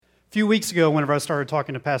few weeks ago, whenever I started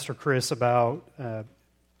talking to Pastor Chris about,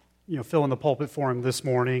 filling the pulpit for him this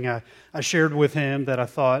morning, I shared with him that I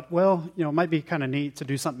thought, it might be kind of neat to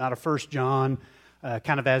do something out of 1 John,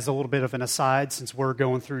 kind of as a little bit of an aside, since we're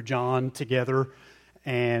going through John together.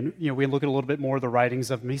 And, we look at a little bit more of the writings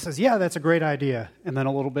of him. He says, yeah, that's a great idea. And then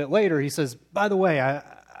a little bit later, he says, by the way,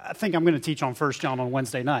 I think I'm going to teach on 1 John on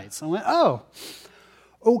Wednesday nights. I went, oh,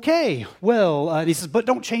 okay, well, he says, but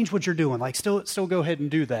don't change what you're doing. Still go ahead and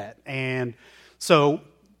do that. And so,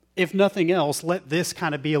 if nothing else, let this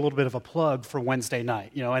kind of be a little bit of a plug for Wednesday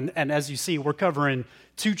night. And as you see, we're covering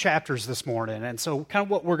 2 chapters this morning. And so, kind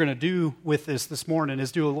of what we're going to do with this morning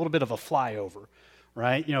is do a little bit of a flyover,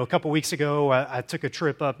 right? A couple weeks ago, I took a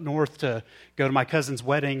trip up north to go to my cousin's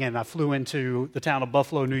wedding, and I flew into the town of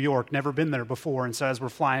Buffalo, New York. Never been there before, and so as we're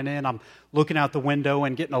flying in, I'm looking out the window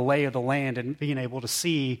and getting a lay of the land and being able to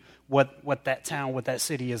see what that town, what that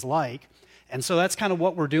city is like. And so that's kind of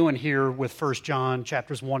what we're doing here with 1 John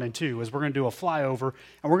chapters 1 and 2, is we're going to do a flyover,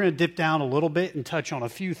 and we're going to dip down a little bit and touch on a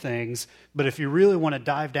few things. But if you really want to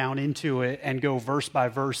dive down into it and go verse by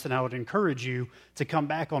verse, then I would encourage you to come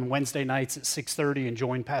back on Wednesday nights at 6:30 and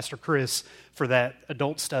join Pastor Chris for that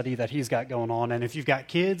adult study that he's got going on. And if you've got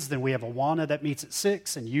kids, then we have Awana that meets at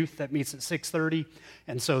 6 and youth that meets at 6:30.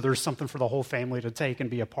 And so there's something for the whole family to take and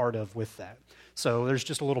be a part of with that. So there's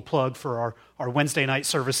just a little plug for our Wednesday night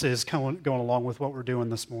services going along with what we're doing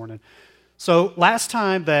this morning. So last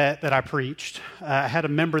time that I preached, I had a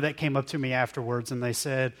member that came up to me afterwards and they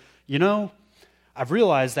said, I've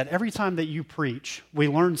realized that every time that you preach, we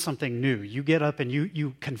learn something new. You get up and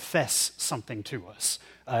you confess something to us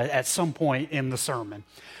at some point in the sermon.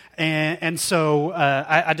 And so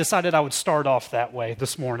I decided I would start off that way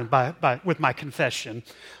this morning with my confession.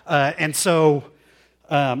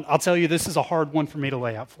 I'll tell you, this is a hard one for me to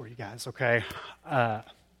lay out for you guys, okay? I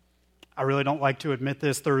really don't like to admit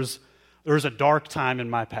this. There's a dark time in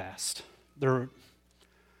my past. There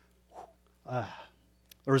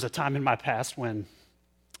was a time in my past when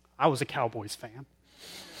I was a Cowboys fan,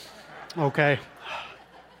 okay?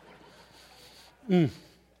 All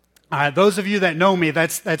right, those of you that know me,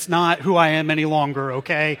 that's not who I am any longer,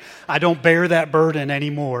 okay? I don't bear that burden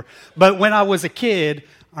anymore. But when I was a kid,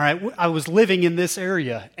 all right, I was living in this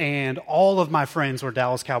area, and all of my friends were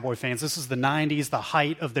Dallas Cowboy fans. This is the 90s, the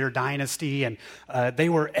height of their dynasty, and they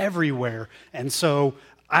were everywhere. And so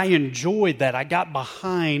I enjoyed that. I got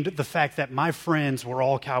behind the fact that my friends were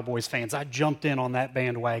all Cowboys fans. I jumped in on that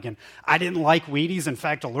bandwagon. I didn't like Wheaties, in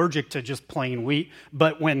fact, allergic to just plain wheat.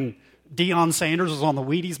 But when Deion Sanders was on the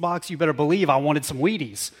Wheaties box, you better believe I wanted some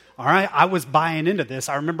Wheaties. All right, I was buying into this.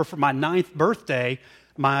 I remember for my 9th birthday,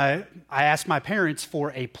 I asked my parents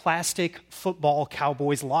for a plastic football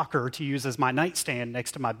Cowboys locker to use as my nightstand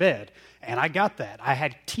next to my bed, and I got that. I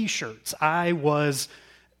had T-shirts. I was,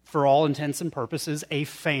 for all intents and purposes, a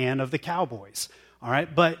fan of the Cowboys. All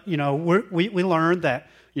right, but we learned that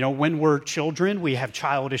when we're children, we have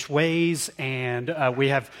childish ways, and we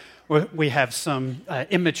have some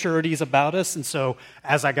immaturities about us. And so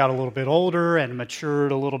as I got a little bit older and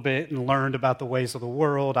matured a little bit and learned about the ways of the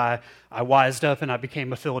world, I wised up and I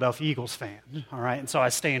became a Philadelphia Eagles fan. All right, and so I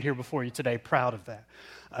stand here before you today proud of that.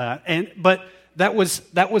 But that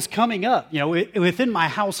was coming up. Within my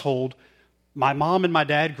household, my mom and my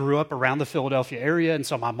dad grew up around the Philadelphia area, and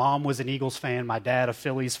so my mom was an Eagles fan, my dad a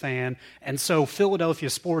Phillies fan, and so Philadelphia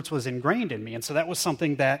sports was ingrained in me, and so that was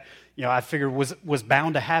something that I figured was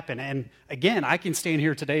bound to happen. And again, I can stand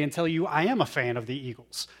here today and tell you I am a fan of the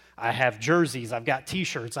Eagles. I have jerseys, I've got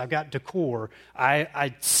T-shirts, I've got decor.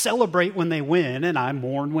 I celebrate when they win, and I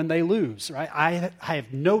mourn when they lose. Right? I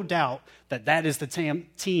have no doubt that is the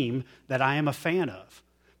team that I am a fan of.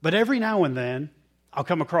 But every now and then, I'll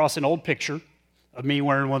come across an old picture of me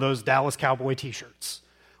wearing one of those Dallas Cowboy T-shirts.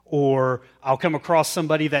 Or I'll come across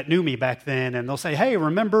somebody that knew me back then, and they'll say, hey,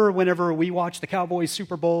 remember whenever we watched the Cowboys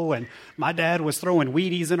Super Bowl, and my dad was throwing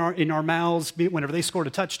Wheaties in our mouths whenever they scored a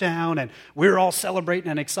touchdown, and we were all celebrating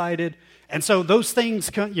and excited. And so those things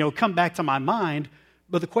come back to my mind,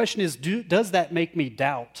 but the question is, does that make me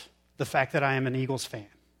doubt the fact that I am an Eagles fan?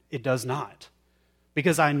 It does not.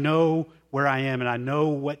 Because I know where I am, and I know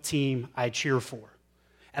what team I cheer for.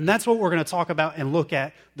 And that's what we're going to talk about and look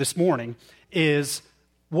at this morning, is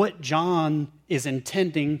what John is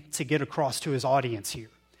intending to get across to his audience here.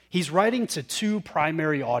 He's writing to 2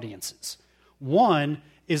 primary audiences. One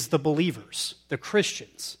is the believers, the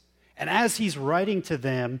Christians. And as he's writing to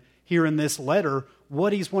them here in this letter,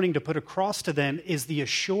 what he's wanting to put across to them is the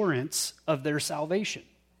assurance of their salvation.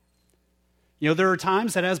 There are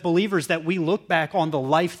times that as believers that we look back on the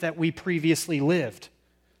life that we previously lived.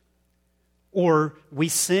 Or we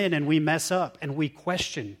sin and we mess up and we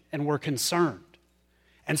question and we're concerned.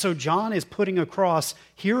 And so John is putting across,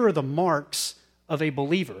 here are the marks of a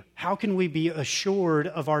believer. How can we be assured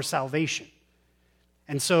of our salvation?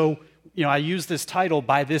 And so, I use this title,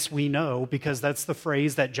 By This We Know, because that's the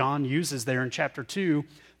phrase that John uses there in chapter 2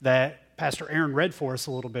 that Pastor Aaron read for us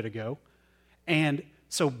a little bit ago. And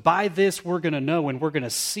so by this we're going to know and we're going to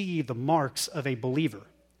see the marks of a believer.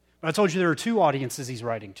 But I told you there are two audiences he's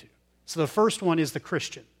writing to. So the first one is the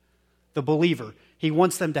Christian, the believer. He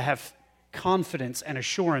wants them to have confidence and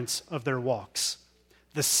assurance of their walks.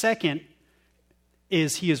 The second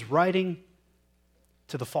is he is writing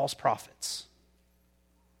to the false prophets.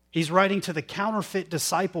 He's writing to the counterfeit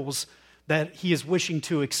disciples that he is wishing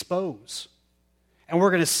to expose. And we're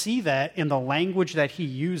going to see that in the language that he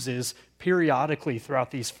uses periodically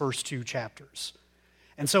throughout these first two chapters.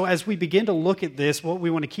 And so as we begin to look at this, what we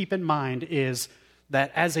want to keep in mind is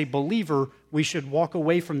that as a believer, we should walk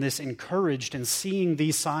away from this encouraged and seeing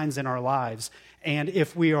these signs in our lives. And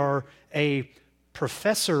if we are a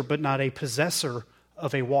professor but not a possessor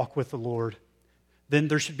of a walk with the Lord, then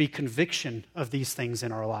there should be conviction of these things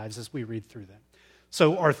in our lives as we read through them.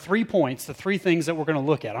 So our 3 points, the 3 things that we're going to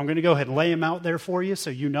look at, I'm going to go ahead and lay them out there for you so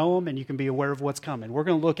you know them and you can be aware of what's coming. We're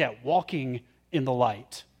going to look at walking in the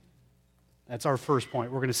light. That's our first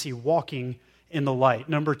point. We're going to see walking in the light.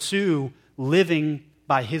 Number 2, living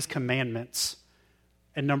by his commandments.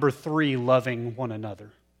 And number 3, loving one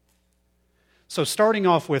another. So starting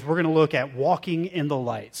off with, we're going to look at walking in the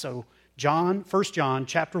light. So 1 John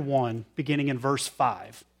chapter 1, beginning in verse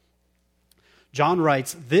 5. John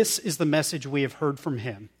writes, "This is the message we have heard from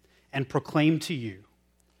him and proclaim to you,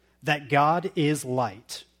 that God is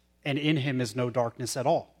light, and in him is no darkness at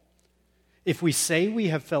all. If we say we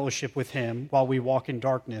have fellowship with him while we walk in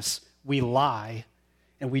darkness, we lie,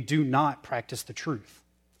 and we do not practice the truth.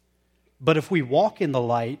 But if we walk in the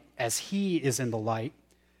light as he is in the light,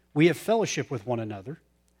 we have fellowship with one another,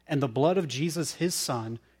 and the blood of Jesus, his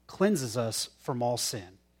Son, cleanses us from all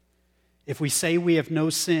sin. If we say we have no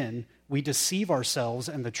sin, we deceive ourselves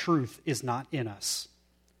and the truth is not in us.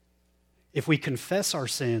 If we confess our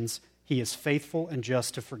sins, he is faithful and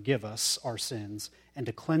just to forgive us our sins and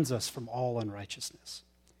to cleanse us from all unrighteousness.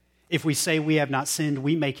 If we say we have not sinned,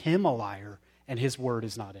 we make him a liar and his word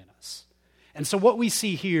is not in us." And so what we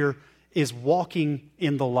see here is walking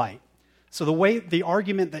in the light. So the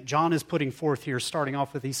argument that John is putting forth here, starting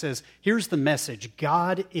off with, he says, here's the message: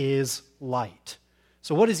 God is light.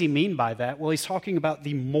 So what does he mean by that? Well, he's talking about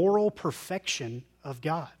the moral perfection of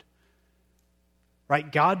God. Right?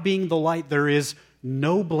 God being the light, there is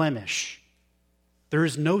no blemish. There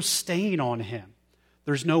is no stain on him.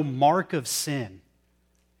 There's no mark of sin.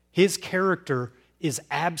 His character is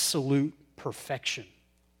absolute perfection.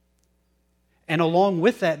 And along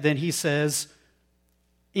with that, then he says,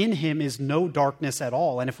 in him is no darkness at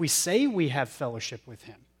all. And if we say we have fellowship with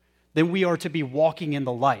him, then we are to be walking in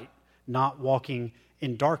the light, not walking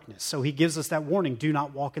in darkness. So he gives us that warning, do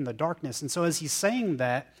not walk in the darkness. And so as he's saying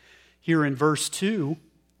that, here in verse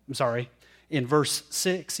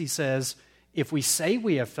 6, he says, if we say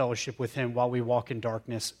we have fellowship with him while we walk in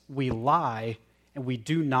darkness, we lie and we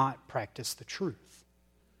do not practice the truth.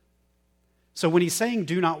 So when he's saying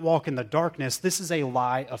do not walk in the darkness, this is a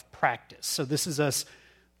lie of practice. So this is us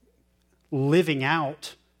living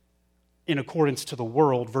out in accordance to the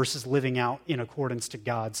world versus living out in accordance to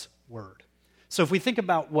God's word. So if we think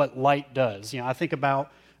about what light does, I think about,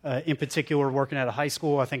 in particular, working at a high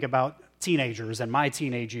school, I think about teenagers and my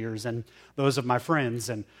teenage years and those of my friends.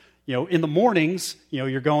 And, in the mornings,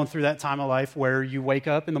 you're going through that time of life where you wake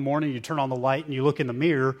up in the morning, you turn on the light and you look in the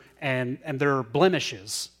mirror and there are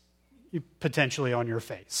blemishes potentially on your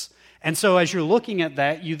face. And so as you're looking at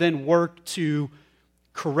that, you then work to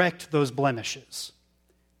correct those blemishes.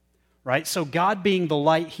 Right? So God being the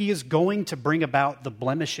light, he is going to bring about the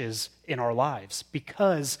blemishes in our lives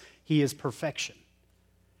because he is perfection.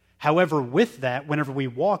 However, with that, whenever we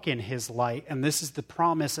walk in his light, and this is the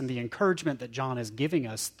promise and the encouragement that John is giving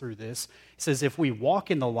us through this, he says if we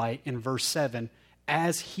walk in the light, in verse 7,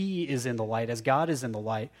 as he is in the light, as God is in the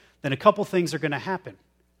light, then a couple things are going to happen.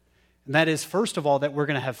 And that is, first of all, that we're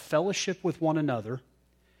going to have fellowship with one another.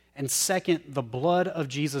 And second, the blood of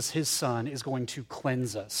Jesus, his Son, is going to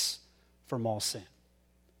cleanse us from all sin.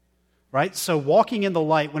 Right? So walking in the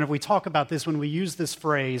light, whenever we talk about this, when we use this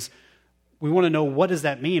phrase, we want to know, what does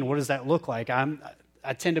that mean? What does that look like? I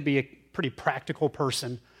tend to be a pretty practical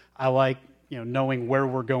person. I like, knowing where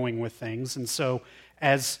we're going with things. And so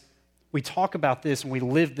as we talk about this and we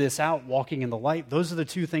live this out, walking in the light, those are the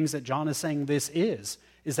two things that John is saying this is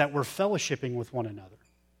that we're fellowshipping with one another.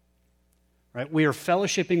 right? We are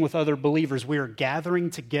fellowshipping with other believers. We are gathering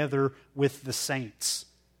together with the saints.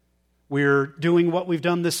 We're doing what we've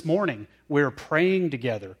done this morning. We're praying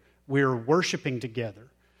together. We're worshiping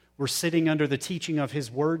together. We're sitting under the teaching of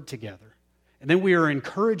His Word together. And then we are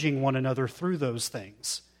encouraging one another through those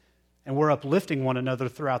things. And we're uplifting one another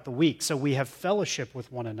throughout the week. So we have fellowship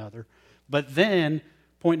with one another. But then,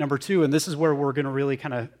 point number 2, and this is where we're going to really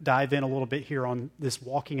kind of dive in a little bit here on this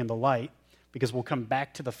walking in the light, because we'll come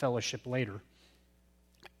back to the fellowship later,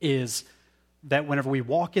 is that whenever we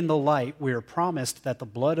walk in the light, we are promised that the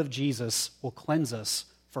blood of Jesus will cleanse us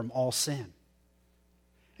from all sin.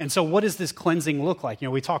 And so what does this cleansing look like?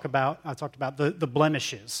 I talked about the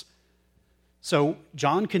blemishes. So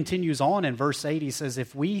John continues on in verse 8. He says,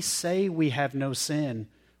 if we say we have no sin,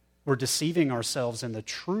 we're deceiving ourselves and the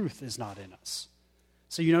truth is not in us.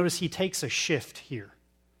 So you notice he takes a shift here.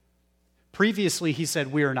 Previously, he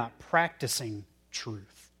said we are not practicing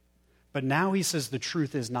truth. But now he says the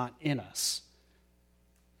truth is not in us.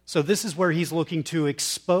 So this is where he's looking to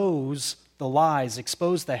expose the lies,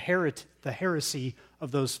 expose the heresy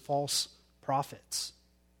of those false prophets.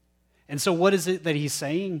 And so what is it that he's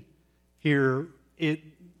saying here? It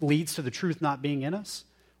leads to the truth not being in us?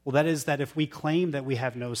 Well, that is that if we claim that we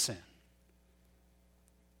have no sin.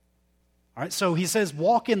 All right, so he says,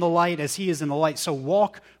 walk in the light as he is in the light. So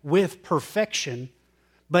walk with perfection.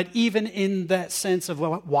 But even in that sense of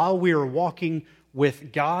while we are walking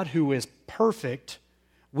with God who is perfect,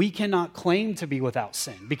 we cannot claim to be without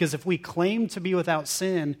sin. Because if we claim to be without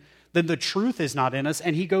sin, then the truth is not in us.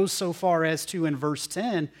 And he goes so far as to, in verse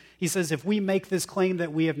 10, he says, if we make this claim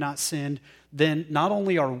that we have not sinned, then not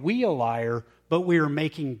only are we a liar, but we are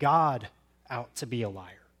making God out to be a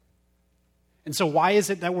liar. And so why is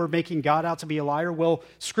it that we're making God out to be a liar? Well,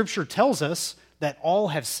 Scripture tells us that all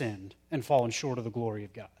have sinned and fallen short of the glory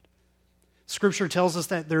of God. Scripture tells us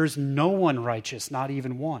that there is no one righteous, not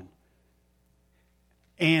even one.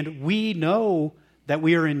 And we know that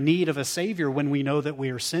we are in need of a Savior when we know that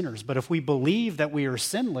we are sinners. But if we believe that we are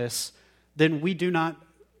sinless, then we do not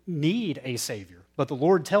need a Savior. But the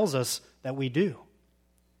Lord tells us that we do.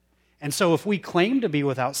 And so if we claim to be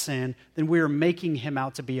without sin, then we are making him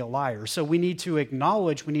out to be a liar. So we need to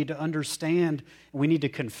acknowledge, we need to understand, and we need to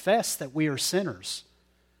confess that we are sinners.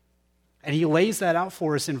 And he lays that out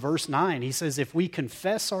for us in verse 9. He says, if we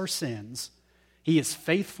confess our sins, he is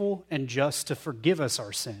faithful and just to forgive us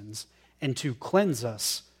our sins and to cleanse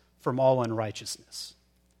us from all unrighteousness.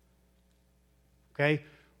 Okay?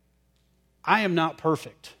 I am not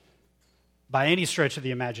perfect by any stretch of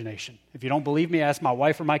the imagination. If you don't believe me, ask my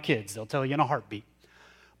wife or my kids. They'll tell you in a heartbeat.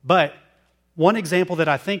 But one example that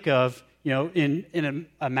I think of, in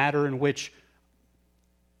a matter in which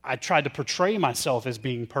I tried to portray myself as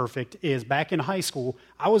being perfect is back in high school,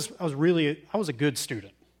 I was a good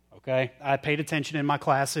student. Okay, I paid attention in my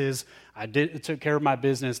classes. I took care of my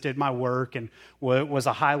business, did my work, and was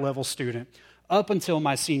a high-level student up until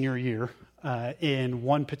my senior year. In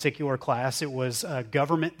one particular class, it was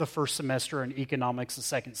government the first semester and economics the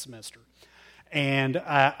second semester. And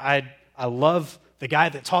I love the guy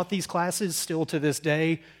that taught these classes still to this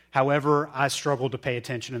day. However, I struggled to pay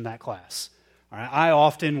attention in that class. All right, I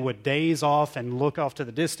often would daze off and look off to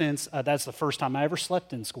the distance. That's the first time I ever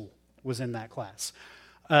slept in school, was in that class.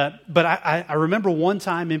 But I remember one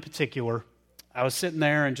time in particular, I was sitting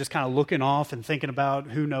there and just kind of looking off and thinking about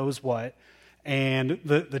who knows what. And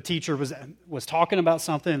the teacher was talking about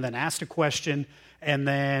something and then asked a question. And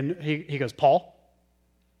then he goes, Paul?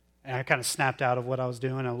 And I kind of snapped out of what I was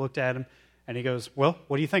doing. I looked at him and he goes, well,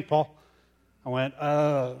 what do you think, Paul? I went,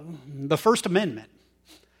 the First Amendment.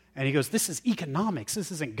 And he goes, this is economics.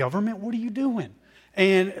 This isn't government. What are you doing?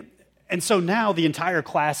 And so now the entire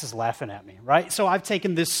class is laughing at me, right? So I've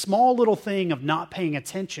taken this small little thing of not paying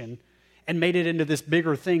attention and made it into this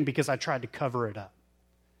bigger thing because I tried to cover it up.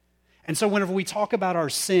 And so whenever we talk about our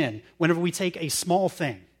sin, whenever we take a small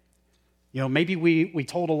thing, maybe we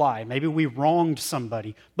told a lie, maybe we wronged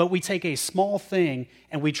somebody, but we take a small thing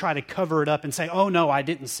and we try to cover it up and say, oh no, I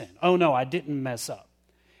didn't sin. Oh no, I didn't mess up.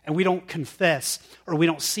 And we don't confess or we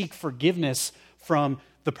don't seek forgiveness from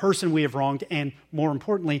the person we have wronged, and more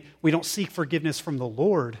importantly, we don't seek forgiveness from the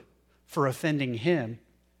Lord for offending him,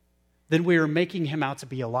 then we are making him out to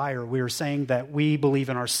be a liar. We are saying that we believe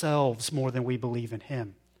in ourselves more than we believe in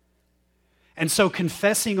him. And so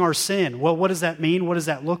confessing our sin, well, what does that mean? What does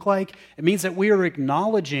that look like? It means that we are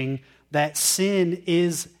acknowledging that sin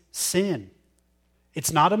is sin.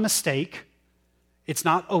 It's not a mistake. It's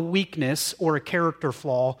not a weakness or a character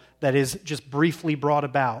flaw that is just briefly brought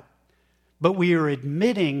about. But we are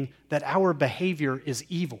admitting that our behavior is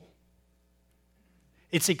evil.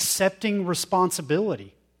 It's accepting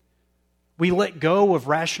responsibility. We let go of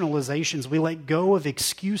rationalizations, we let go of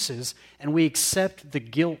excuses, and we accept the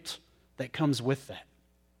guilt that comes with that.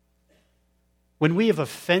 When we have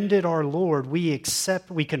offended our Lord, we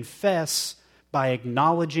confess by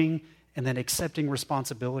acknowledging and then accepting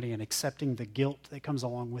responsibility and accepting the guilt that comes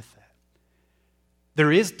along with that.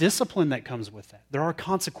 There is discipline that comes with that. There are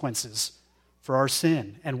consequences for our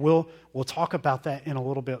sin, and we'll talk about that in a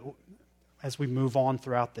little bit as we move on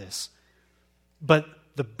throughout this. But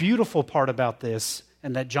the beautiful part about this,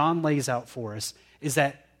 and that John lays out for us, is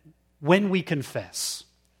that when we confess,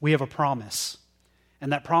 we have a promise.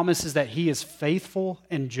 And that promise is that he is faithful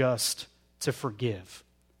and just to forgive.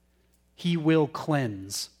 He will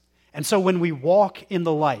cleanse. And so when we walk in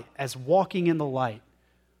the light, as walking in the light,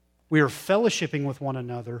 we are fellowshipping with one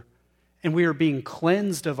another, and we are being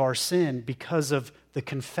cleansed of our sin because of the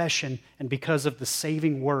confession and because of the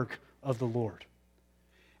saving work of the Lord.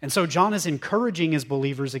 And so John is encouraging his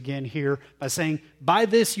believers again here by saying, by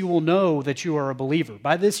this you will know that you are a believer.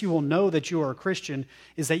 By this you will know that you are a Christian,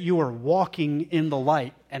 is that you are walking in the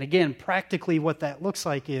light. And again, practically what that looks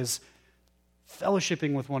like is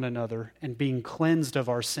fellowshipping with one another and being cleansed of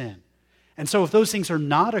our sin. And so if those things are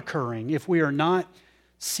not occurring, if we are not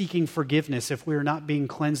seeking forgiveness, if we are not being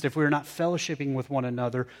cleansed, if we are not fellowshipping with one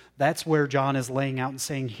another, that's where John is laying out and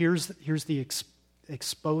saying, here's the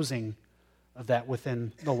exposing of that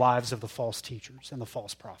within the lives of the false teachers and the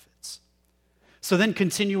false prophets. So then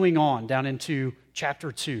continuing on down into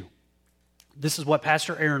chapter 2. This is what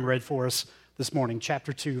Pastor Aaron read for us this morning,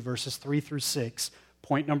 chapter 2, verses 3 through 6.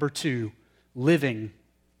 Point number 2, living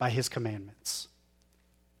by his commandments.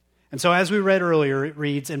 And so as we read earlier, it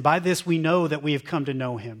reads, and by this we know that we have come to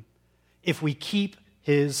know him, if we keep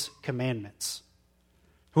his commandments.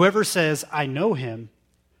 Whoever says, I know him,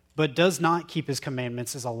 but does not keep his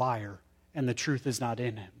commandments is a liar, and the truth is not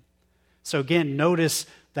in him. So again, notice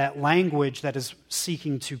that language that is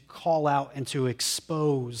seeking to call out and to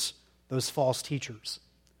expose those false teachers.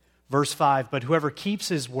 Verse 5, but whoever keeps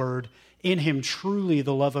his word, in him truly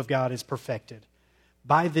the love of God is perfected.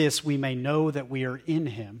 By this we may know that we are in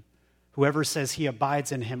him. Whoever says he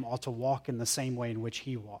abides in him ought to walk in the same way in which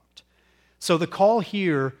he walked. So the call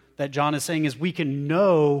here that John is saying is we can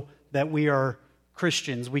know that we are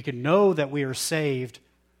Christians. We can know that we are saved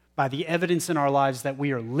by the evidence in our lives that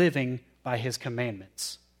we are living by his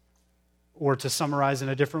commandments. Or to summarize in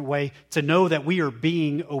a different way, to know that we are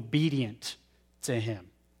being obedient to him.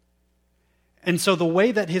 And so the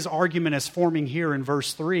way that his argument is forming here in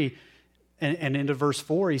verse 3 and into verse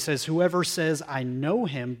 4, he says, whoever says, I know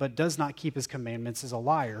him, but does not keep his commandments is a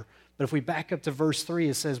liar. But if we back up to verse 3,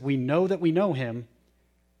 it says, we know that we know him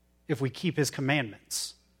if we keep his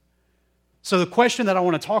commandments. So the question that I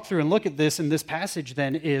want to talk through and look at this in this passage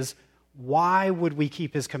then is, why would we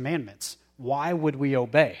keep his commandments? Why would we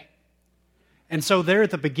obey? And so there at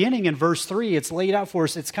the beginning in verse 3, it's laid out for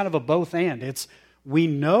us, it's kind of a both and. It's we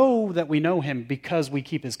know that we know him because we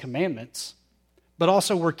keep his commandments, but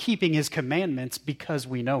also we're keeping his commandments because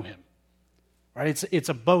we know him. Right? It's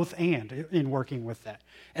a both and in working with that.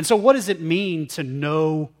 And so what does it mean to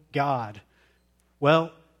know God?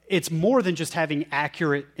 Well, it's more than just having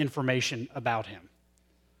accurate information about him.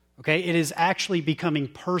 Okay? It is actually becoming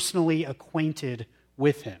personally acquainted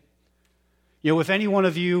with him. You know, if any one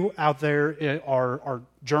of you out there are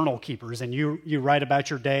journal keepers and you write about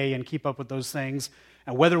your day and keep up with those things,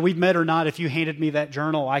 and whether we've met or not, if you handed me that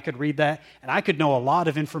journal, I could read that and I could know a lot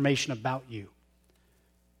of information about you.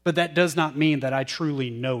 But that does not mean that I truly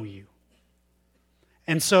know you.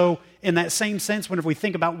 And so, in that same sense, whenever we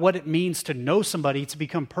think about what it means to know somebody, to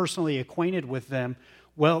become personally acquainted with them,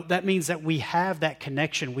 well, that means that we have that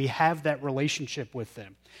connection, we have that relationship with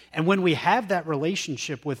them. And when we have that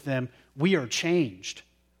relationship with them, we are changed.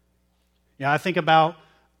 I think about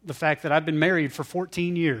the fact that I've been married for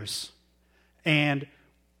 14 years, and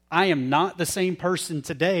I am not the same person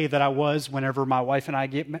today that I was whenever my wife and I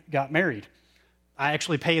got married. I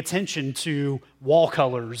actually pay attention to wall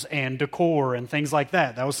colors and decor and things like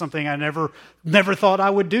that. That was something I never thought I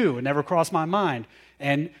would do. It never crossed my mind.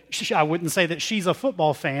 And I wouldn't say that she's a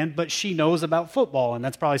football fan, but she knows about football, and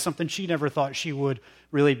that's probably something she never thought she would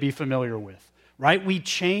really be familiar with. Right? We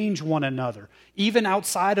change one another. Even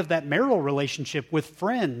outside of that marital relationship with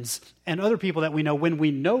friends and other people that we know, when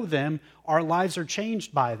we know them, our lives are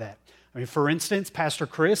changed by that. I mean, for instance, Pastor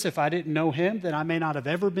Chris, if I didn't know him, then I may not have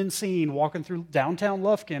ever been seen walking through downtown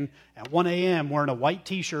Lufkin at 1 a.m. wearing a white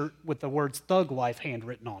t-shirt with the words Thug Life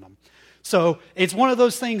handwritten on them. So it's one of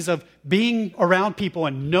those things of being around people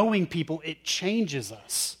and knowing people, it changes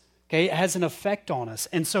us. Okay? It has an effect on us.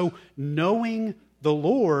 And so knowing the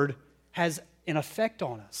Lord has an effect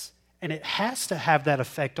on us. And it has to have that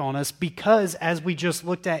effect on us because, as we just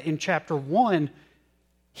looked at in chapter 1,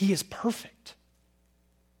 he is perfect.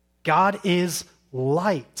 God is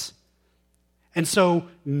light. And so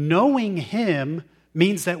knowing him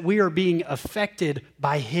means that we are being affected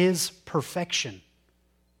by his perfection.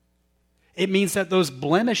 It means that those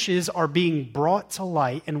blemishes are being brought to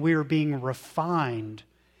light and we are being refined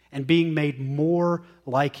and being made more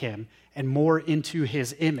like him and more into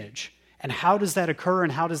his image. And how does that occur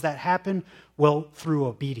and how does that happen? Well, through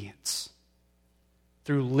obedience,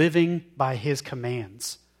 through living by his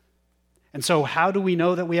commands. And so how do we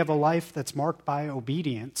know that we have a life that's marked by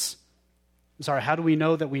obedience? How do we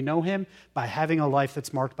know that we know him? By having a life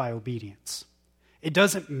that's marked by obedience. It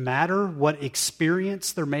doesn't matter what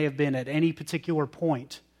experience there may have been at any particular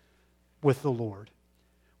point with the Lord.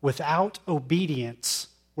 Without obedience,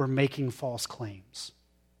 we're making false claims.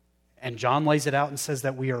 And John lays it out and says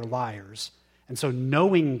that we are liars. And so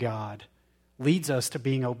knowing God leads us to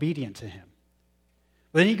being obedient to him.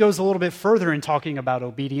 But then he goes a little bit further in talking about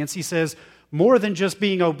obedience. He says, more than just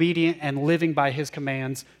being obedient and living by his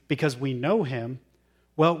commands because we know him,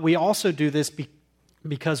 well, we also do this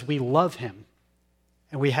because we love him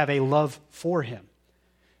and we have a love for him.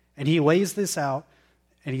 And he lays this out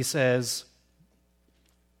and he says,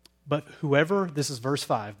 but whoever, this is verse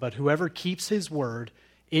 5, but whoever keeps his word,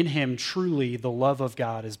 in him truly the love of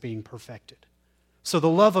God is being perfected. So the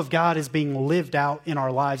love of God is being lived out in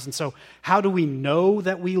our lives. And so how do we know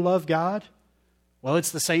that we love God? Well,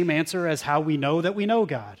 it's the same answer as how we know that we know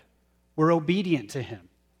God. We're obedient to him.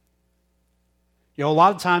 You know, a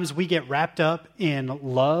lot of times we get wrapped up in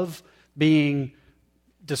love being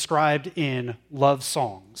described in love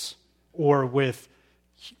songs or with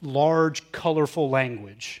large, colorful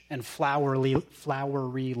language and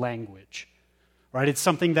flowery language. Right? It's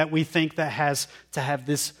something that we think that has to have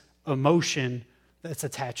this emotion that's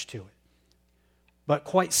attached to it. But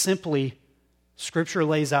quite simply, Scripture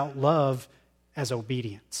lays out love as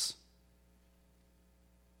obedience.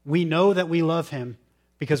 We know that we love him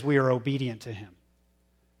because we are obedient to him.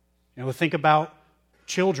 You know, think about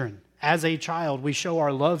children. As a child, we show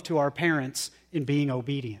our love to our parents in being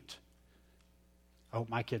obedient. I hope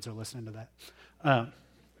my kids are listening to that.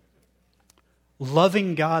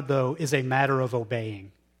 Loving God, though, is a matter of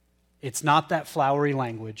obeying. It's not that flowery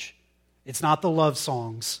language. It's not the love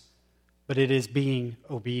songs, but it is being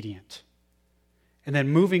obedient. And then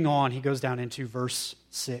moving on, he goes down into verse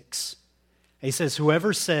 6. He says,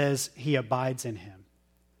 whoever says he abides in him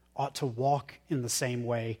ought to walk in the same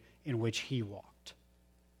way in which he walked.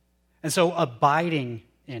 And so abiding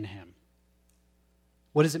in him.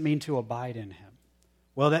 What does it mean to abide in him?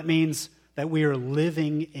 Well, that means that we are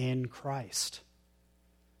living in Christ.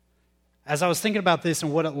 As I was thinking about this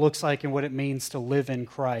and what it looks like and what it means to live in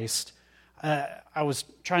Christ, I was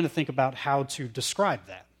trying to think about how to describe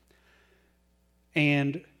that.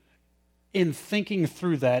 And in thinking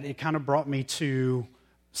through that, it kind of brought me to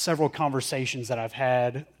several conversations that I've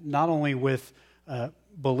had, not only with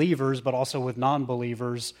believers, but also with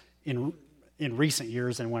non-believers in recent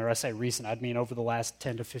years. And when I say recent, I'd mean over the last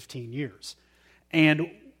 10 to 15 years.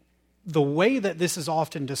 And the way that this is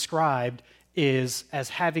often described is as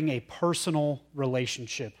having a personal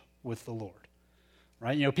relationship with the Lord.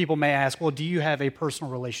 Right? You know, people may ask, well, do you have a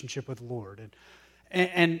personal relationship with the Lord?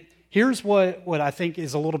 And here's what I think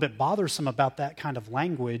is a little bit bothersome about that kind of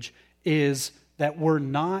language is that we're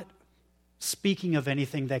not speaking of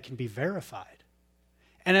anything that can be verified.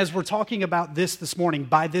 And as we're talking about this morning,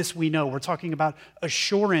 by this we know, we're talking about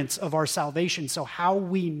assurance of our salvation. So how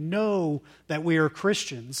we know that we are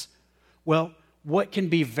Christians, well, what can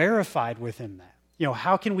be verified within that? You know,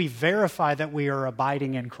 how can we verify that we are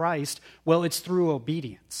abiding in Christ? Well, it's through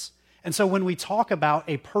obedience. And so when we talk about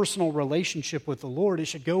a personal relationship with the Lord, it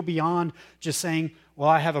should go beyond just saying, well,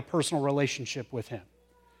 I have a personal relationship with him.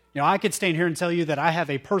 You know, I could stand here and tell you that I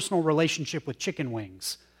have a personal relationship with chicken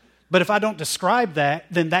wings. But if I don't describe that,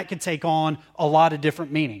 then that could take on a lot of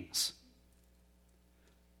different meanings.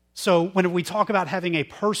 So when we talk about having a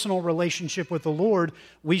personal relationship with the Lord,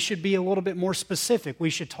 we should be a little bit more specific. We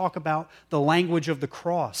should talk about the language of the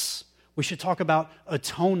cross. We should talk about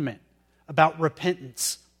atonement, about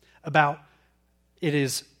repentance, about it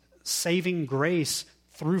is saving grace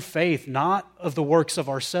through faith, not of the works of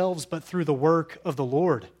ourselves, but through the work of the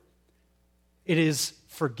Lord. It is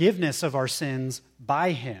forgiveness of our sins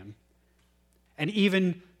by him, and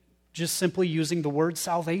even just simply using the word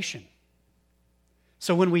salvation.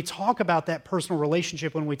 So when we talk about that personal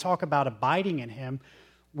relationship, when we talk about abiding in him,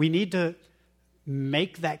 we need to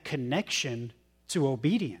make that connection to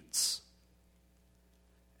obedience.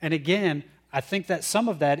 And again, I think that some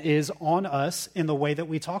of that is on us in the way that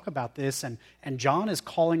we talk about this, and John is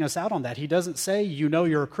calling us out on that. He doesn't say, you know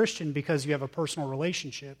you're a Christian because you have a personal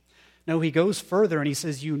relationship. No, he goes further and he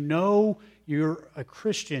says, you know you're a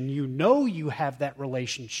Christian, you know you have that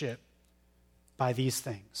relationship by these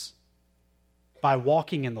things, by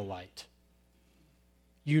walking in the light.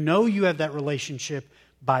 You know you have that relationship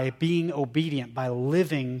by being obedient, by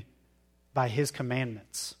living by his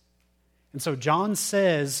commandments. And so John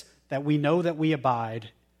says that we know that we abide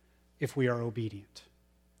if we are obedient.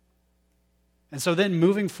 And so then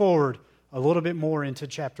moving forward a little bit more into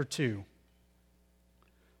chapter 2,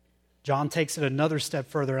 John takes it another step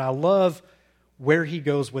further, and I love where he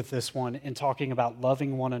goes with this one in talking about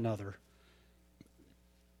loving one another.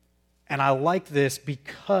 And I like this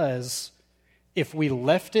because if we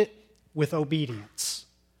left it with obedience,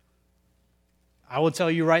 I will tell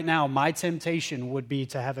you right now, my temptation would be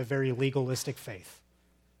to have a very legalistic faith.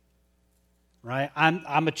 Right?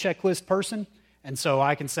 I'm a checklist person, and so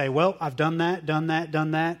I can say, well, I've done that.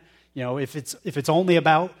 You know, if it's only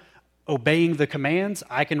about obeying the commands,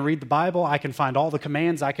 I can read the Bible, I can find all the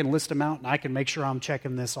commands, I can list them out, and I can make sure I'm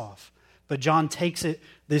checking this off. But John takes it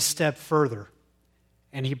this step further,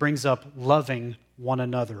 and he brings up loving one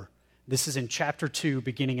another. This is in chapter 2,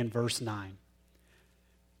 beginning in verse 9.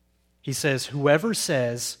 He says, whoever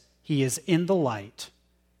says he is in the light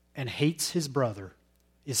and hates his brother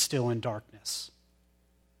is still in darkness.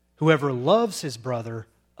 Whoever loves his brother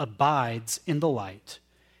abides in the light,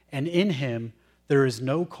 and in him there is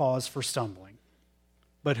no cause for stumbling.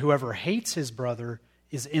 But whoever hates his brother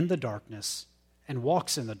is in the darkness and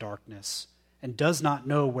walks in the darkness and does not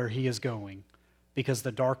know where he is going because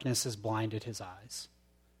the darkness has blinded his eyes.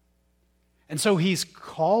 And so he's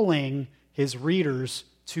calling his readers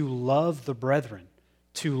to love the brethren,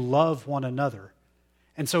 to love one another.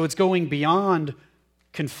 And so it's going beyond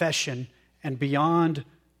confession and beyond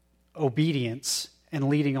obedience and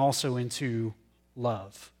leading also into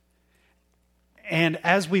love. And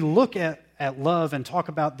as we look at love and talk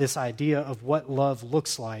about this idea of what love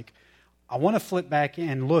looks like, I want to flip back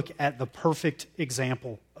and look at the perfect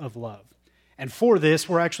example of love. And for this,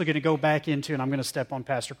 we're actually going to go back into, and I'm going to step on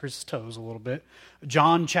Pastor Chris's toes a little bit,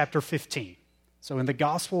 John chapter 15. So in the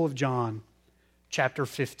Gospel of John, chapter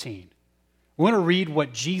 15, we want to read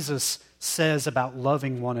what Jesus says about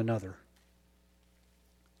loving one another.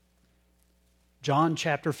 John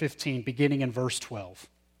chapter 15, beginning in verse 12.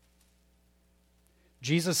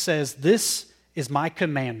 Jesus says, "This is my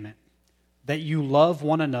commandment, that you love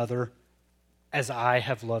one another as I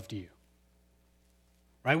have loved you."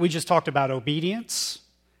 Right? We just talked about obedience,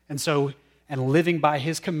 and living by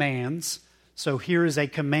his commands. So here is a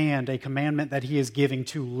commandment that he is giving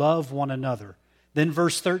to love one another. Then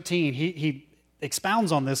verse 13, he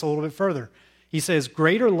expounds on this a little bit further. He says,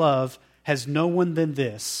 "Greater love has no one than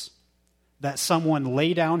this, that someone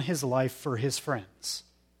lay down his life for his friends."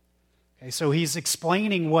 Okay, so he's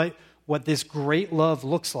explaining what this great love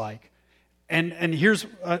looks like. And here's,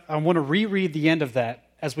 I want to reread the end of that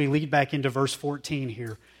as we lead back into verse 14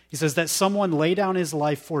 here. He says that someone lay down his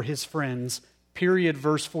life for his friends, period,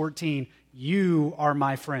 verse 14, "You are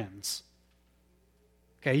my friends."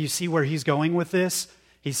 Okay, you see where he's going with this?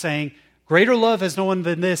 He's saying, greater love has no one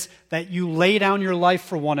than this, that you lay down your life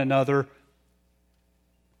for one another,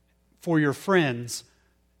 for your friends.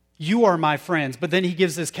 You are my friends. But then he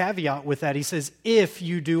gives this caveat with that. He says, if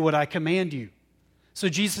you do what I command you. So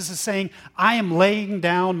Jesus is saying, I am laying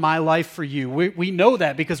down my life for you. We know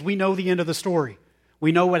that because we know the end of the story.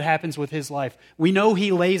 We know what happens with his life. We know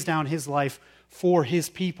he lays down his life for his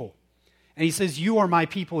people. And he says, you are my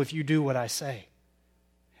people if you do what I say.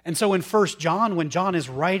 And so in 1 John, when John is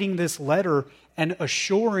writing this letter and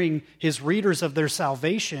assuring his readers of their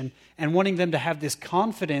salvation and wanting them to have this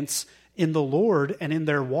confidence in the Lord and in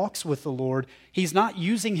their walks with the Lord, he's not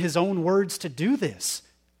using his own words to do this.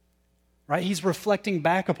 Right? He's reflecting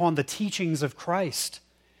back upon the teachings of Christ.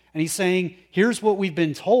 And he's saying, here's what we've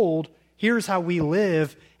been told, here's how we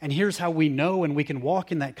live, and here's how we know and we can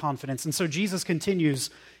walk in that confidence. And so Jesus continues,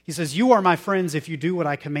 he says, you are my friends if you do what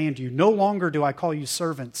I command you. No longer do I call you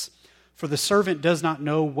servants, for the servant does not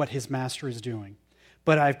know what his master is doing.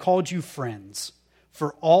 But I have called you friends.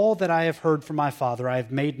 For all that I have heard from my Father I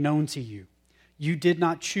have made known to you. You did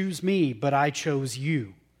not choose me, but I chose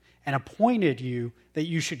you, and appointed you that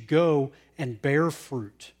you should go and bear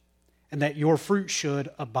fruit, and that your fruit should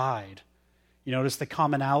abide. You notice the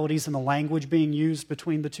commonalities in the language being used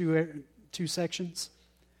between the two sections?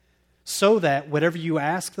 So that whatever you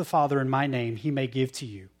ask the Father in my name, he may give to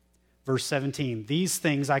you. Verse 17, these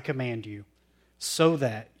things I command you, so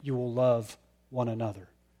that you will love one another.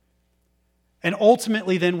 And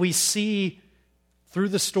ultimately, then we see through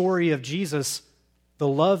the story of Jesus the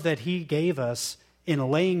love that he gave us in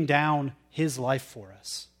laying down his life for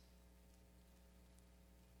us.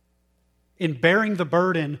 In bearing the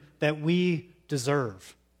burden that we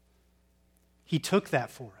deserve. He took that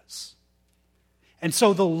for us. And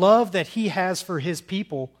so the love that he has for his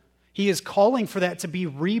people, he is calling for that to be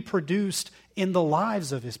reproduced in the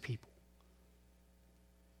lives of his people.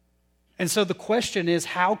 And so the question is,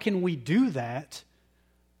 how can we do that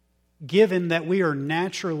given that we are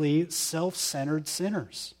naturally self-centered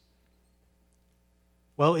sinners?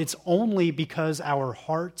 Well, it's only because our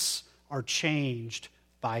hearts are changed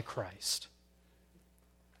by Christ.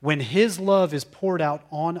 When his love is poured out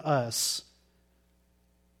on us,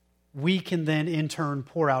 we can then in turn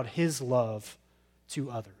pour out his love to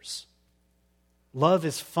others. Love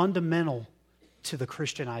is fundamental to the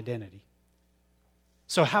Christian identity.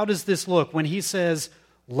 So how does this look? When he says,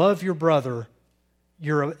 love your brother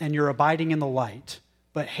and you're abiding in the light,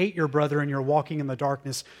 but hate your brother and you're walking in the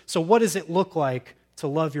darkness. So what does it look like to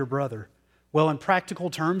love your brother? Well, in practical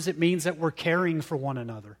terms, it means that we're caring for one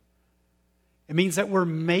another. It means that we're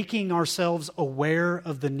making ourselves aware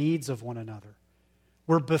of the needs of one another.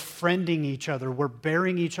 We're befriending each other. We're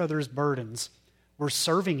bearing each other's burdens. We're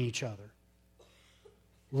serving each other.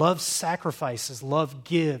 Love sacrifices. Love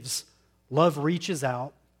gives. Love reaches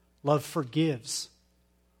out. Love forgives.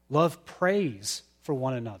 Love prays for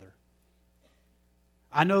one another.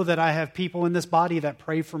 I know that I have people in this body that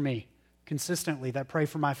pray for me consistently, that pray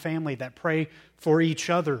for my family, that pray for each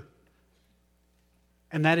other.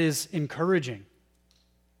 And that is encouraging.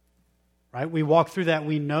 Right? We walk through that.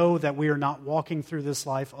 We know that we are not walking through this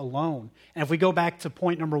life alone. And if we go back to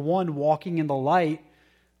point number 1, walking in the light,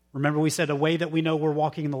 remember we said a way that we know we're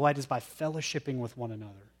walking in the light is by fellowshipping with one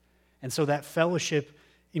another. And so that fellowship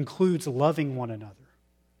includes loving one another.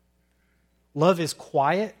 Love is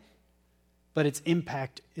quiet, but its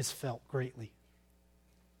impact is felt greatly.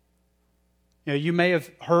 You know, you may have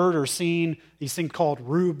heard or seen these things called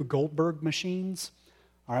Rube Goldberg machines.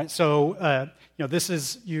 All right, so this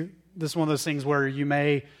is one of those things where you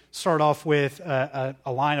may start off with a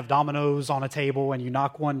line of dominoes on a table and you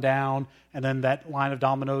knock one down, and then that line of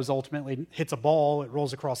dominoes ultimately hits a ball, it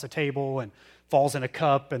rolls across the table and falls in a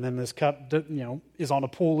cup, and then this cup is on a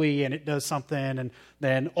pulley and it does something, and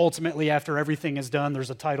then ultimately after everything is done, there's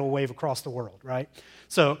a tidal wave across the world, right?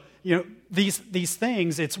 So, these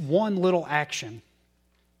things, it's one little action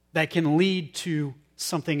that can lead to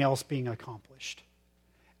something else being accomplished.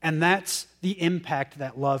 And that's the impact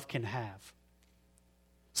that love can have.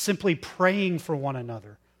 Simply praying for one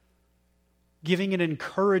another, giving an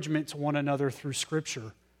encouragement to one another through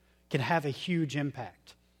Scripture can have a huge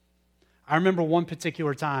impact. I remember one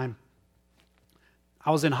particular time, I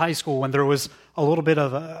was in high school when there was a little bit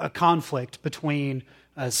of a conflict between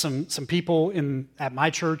some people at my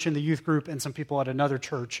church in the youth group and some people at another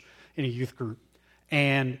church in a youth group.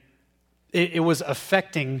 And it was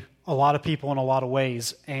affecting a lot of people in a lot of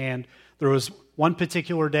ways. And there was one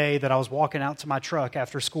particular day that I was walking out to my truck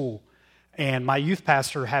after school, and my youth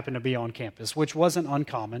pastor happened to be on campus, which wasn't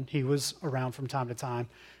uncommon. He was around from time to time.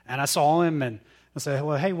 And I saw him, and I said,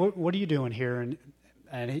 well, hey, what are you doing here?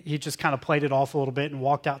 And he just kind of played it off a little bit and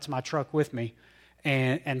walked out to my truck with me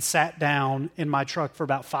and sat down in my truck for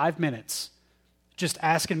about 5 minutes, just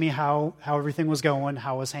asking me how everything was going,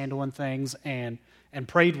 how I was handling things, and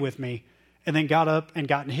prayed with me. And then got up and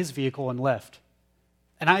got in his vehicle and left.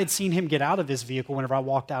 And I had seen him get out of his vehicle whenever I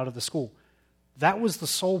walked out of the school. That was the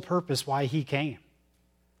sole purpose why he came.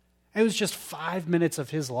 It was just 5 minutes of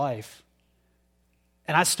his life.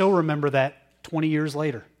 And I still remember that 20 years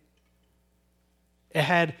later. It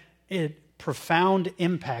had a profound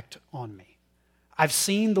impact on me. I've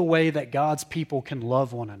seen the way that God's people can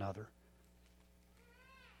love one another.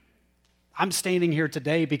 I'm standing here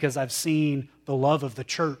today because I've seen the love of the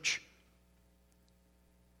church.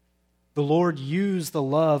 The Lord used the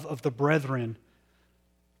love of the brethren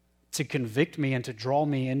to convict me and to draw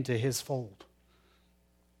me into his fold.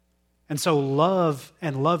 And so love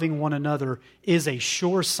and loving one another is a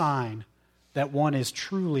sure sign that one is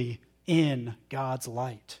truly in God's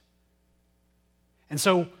light. And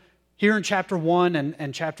so here in chapter 1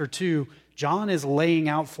 and chapter 2, John is laying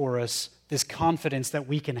out for us this confidence that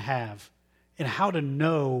we can have in how to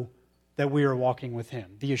know that we are walking with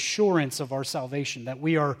him. The assurance of our salvation, that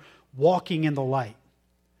we are walking in the light.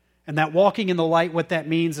 And that walking in the light, what that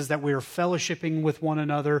means is that we are fellowshipping with one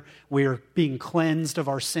another. We are being cleansed of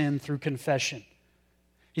our sin through confession.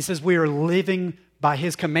 He says we are living by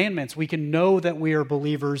his commandments. We can know that we are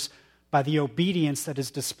believers by the obedience that is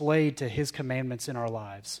displayed to his commandments in our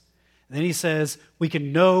lives. And then he says, we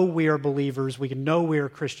can know we are believers, we can know we are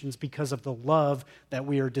Christians because of the love that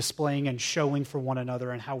we are displaying and showing for one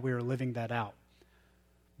another and how we are living that out.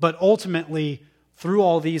 But ultimately, through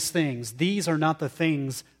all these things, these are not the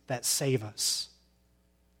things that save us.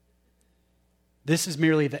 This is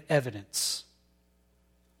merely the evidence.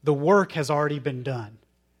 The work has already been done,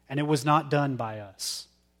 and it was not done by us.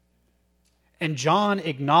 And John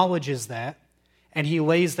acknowledges that, and he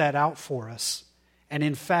lays that out for us. And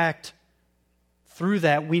in fact, through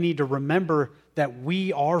that, we need to remember that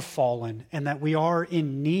we are fallen and that we are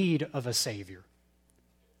in need of a Savior.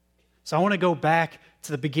 So I want to go back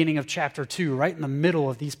to the beginning of chapter 2, right in the middle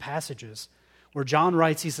of these passages, where John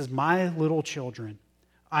writes, he says, "My little children,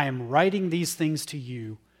 I am writing these things to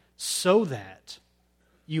you so that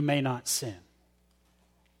you may not sin."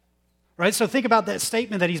 Right? So think about that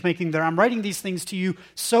statement that he's making there. I'm writing these things to you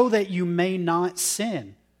so that you may not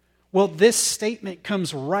sin. Well, this statement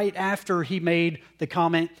comes right after he made the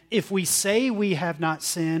comment, if we say we have not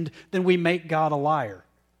sinned, then we make God a liar.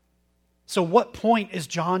 So what point is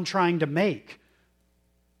John trying to make?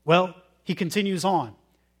 Well, he continues on.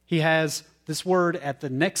 He has this word at the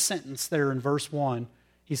next sentence there in verse 1.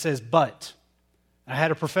 He says, but. I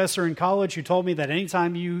had a professor in college who told me that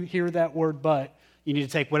anytime you hear that word but, you need to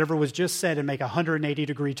take whatever was just said and make a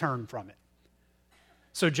 180-degree turn from it.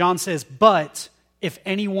 So John says, but if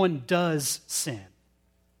anyone does sin.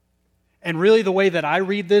 And really the way that I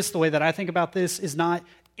read this, the way that I think about this is not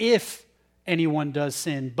if anyone does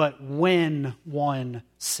sin, but when one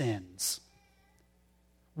sins.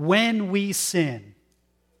 When we sin.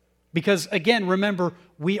 Because again, remember,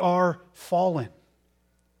 we are fallen.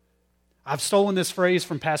 I've stolen this phrase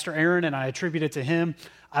from Pastor Aaron and I attribute it to him.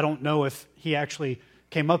 I don't know if he actually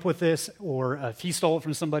came up with this or if he stole it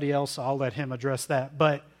from somebody else, so I'll let him address that.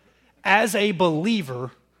 But as a believer,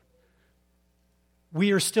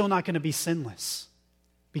 we are still not going to be sinless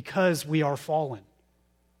because we are fallen.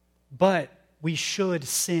 But we should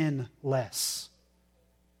sin less.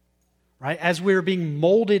 Right? As we are being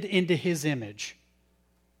molded into His image,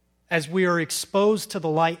 as we are exposed to the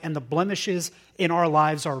light and the blemishes in our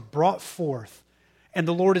lives are brought forth, and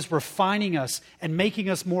the Lord is refining us and making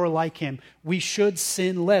us more like Him, we should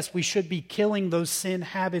sin less. We should be killing those sin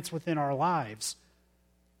habits within our lives.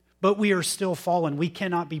 But we are still fallen. We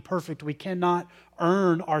cannot be perfect. We cannot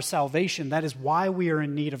earn our salvation. That is why we are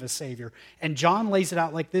in need of a Savior. And John lays it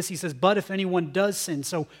out like this. He says, but if anyone does sin,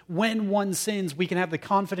 so when one sins, we can have the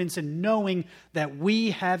confidence in knowing that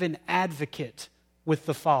we have an advocate with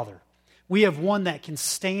the Father. We have one that can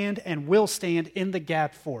stand and will stand in the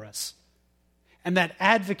gap for us. And that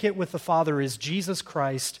advocate with the Father is Jesus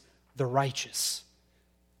Christ, the righteous.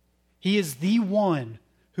 He is the one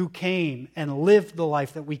who came and lived the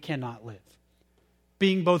life that we cannot live.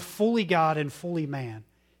 Being both fully God and fully man,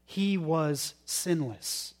 He was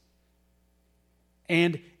sinless.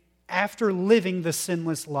 And after living the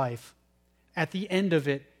sinless life, at the end of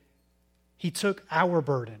it, He took our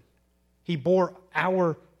burden. He bore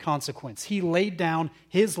our consequence. He laid down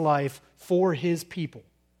His life for His people.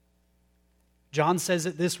 John says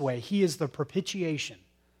it this way, He is the propitiation.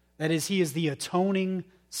 That is, He is the atoning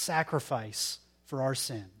sacrifice for our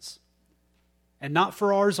sins. And not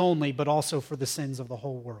for ours only, but also for the sins of the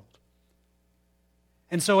whole world.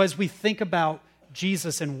 And so as we think about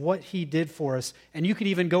Jesus and what He did for us, and you could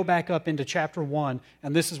even go back up into chapter 1,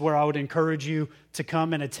 and this is where I would encourage you to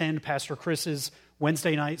come and attend Pastor Chris's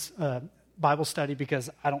Wednesday night's Bible study, because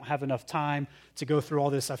I don't have enough time to go through all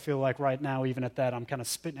this. I feel like right now, even at that, I'm kind of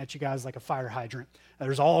spitting at you guys like a fire hydrant.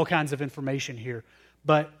 There's all kinds of information here.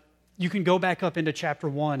 But you can go back up into chapter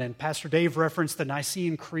 1, and Pastor Dave referenced the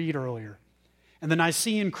Nicene Creed earlier. And the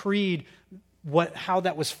Nicene Creed, how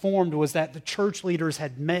that was formed was that the church leaders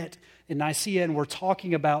had met in Nicaea and were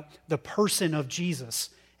talking about the person of Jesus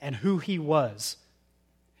and who He was.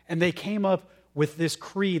 And they came up with this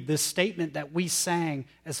creed, this statement that we sang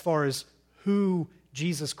as far as who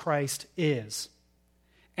Jesus Christ is.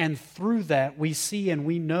 And through that, we see and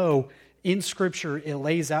we know in Scripture, it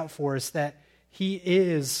lays out for us that He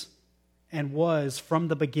is and was from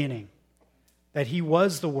the beginning, that He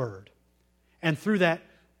was the Word. And through that,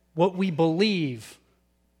 what we believe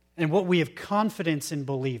and what we have confidence in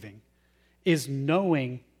believing is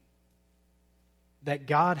knowing that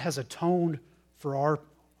God has atoned for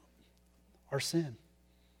our sin.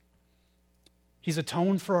 He's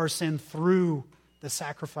atoned for our sin through the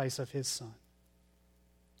sacrifice of His Son.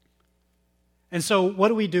 And so what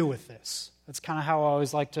do we do with this? That's kind of how I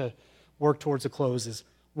always like to work towards a close is,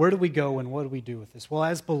 where do we go and what do we do with this? Well,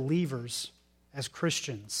 as believers, as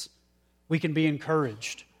Christians, we can be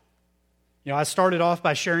encouraged. I started off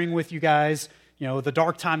by sharing with you guys, the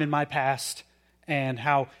dark time in my past and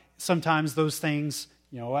how sometimes those things,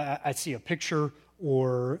 I see a picture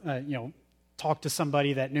or, talk to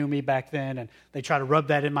somebody that knew me back then and they try to rub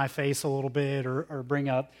that in my face a little bit or bring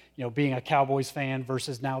up, being a Cowboys fan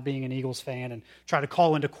versus now being an Eagles fan and try to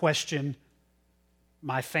call into question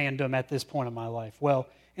my fandom at this point in my life. Well,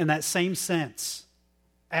 in that same sense,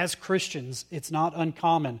 as Christians, it's not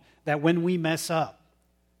uncommon that when we mess up,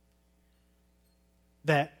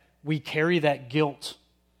 that we carry that guilt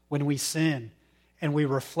when we sin and we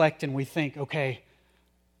reflect and we think, okay,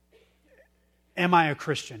 am I a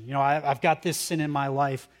Christian? I've got this sin in my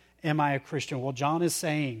life. Am I a Christian? Well, John is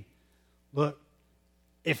saying, look,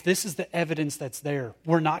 if this is the evidence that's there,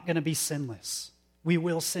 we're not going to be sinless. We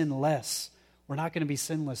will sin less. We're not going to be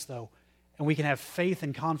sinless, though. And we can have faith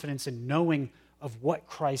and confidence in knowing of what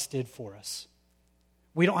Christ did for us.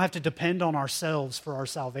 We don't have to depend on ourselves for our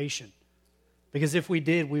salvation. Because if we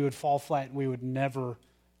did, we would fall flat and we would never,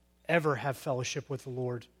 ever have fellowship with the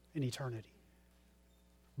Lord in eternity.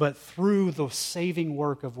 But through the saving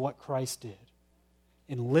work of what Christ did,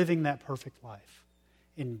 in living that perfect life,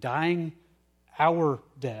 in dying our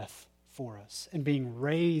death for us, and being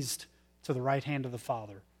raised to the right hand of the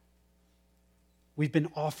Father, we've been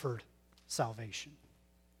offered salvation.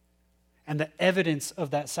 And the evidence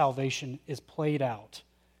of that salvation is played out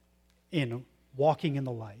in walking in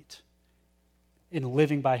the light, in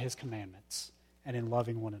living by His commandments, and in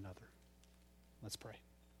loving one another. Let's pray.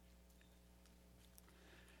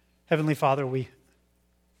 Heavenly Father, we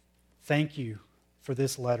thank you for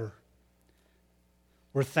this letter.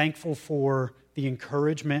 We're thankful for the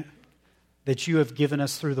encouragement that you have given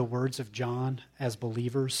us through the words of John as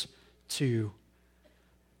believers to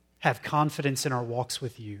have confidence in our walks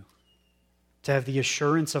with you, to have the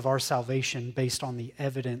assurance of our salvation based on the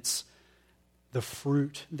evidence, the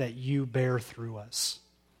fruit that you bear through us.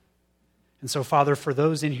 And so, Father, for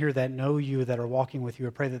those in here that know you, that are walking with you, I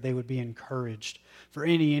pray that they would be encouraged. For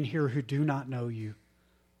any in here who do not know you,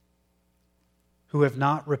 who have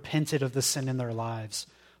not repented of the sin in their lives,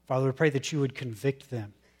 Father, I pray that you would convict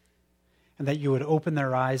them and that you would open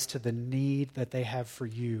their eyes to the need that they have for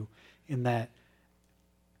you, in that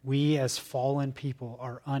we as fallen people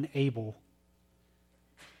are unable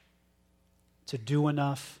to do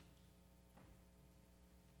enough,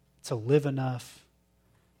 to live enough,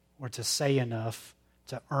 or to say enough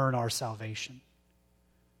to earn our salvation.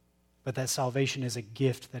 But that salvation is a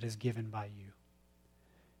gift that is given by you.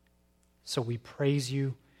 So we praise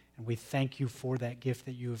you and we thank you for that gift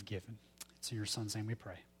that you have given. It's in your Son's name we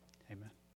pray. Amen.